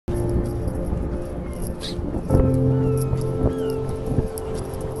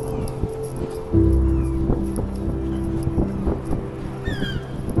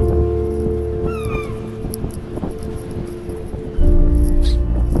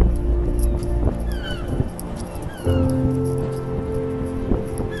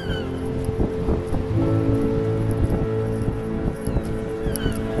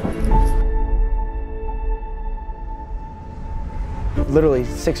literally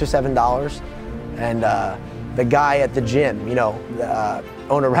 $6 or $7, and the guy at the gym, you know,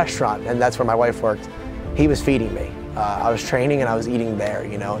 owned a restaurant, and that's where my wife worked. He was feeding me. I was training and I was eating there,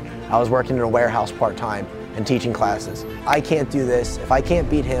 you know. I was working in a warehouse part-time and teaching classes. I can't do this. If I can't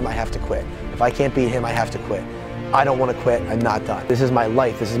beat him, I have to quit. If I can't beat him, I have to quit. I don't want to quit. I'm not done. This is my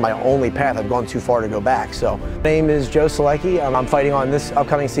life. This is my only path. I've gone too far to go back. So, my name is Joe Solecki. I'm fighting on this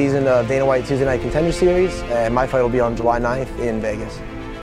upcoming season of Dana White Tuesday Night Contender Series, and my fight will be on July 9th in Vegas.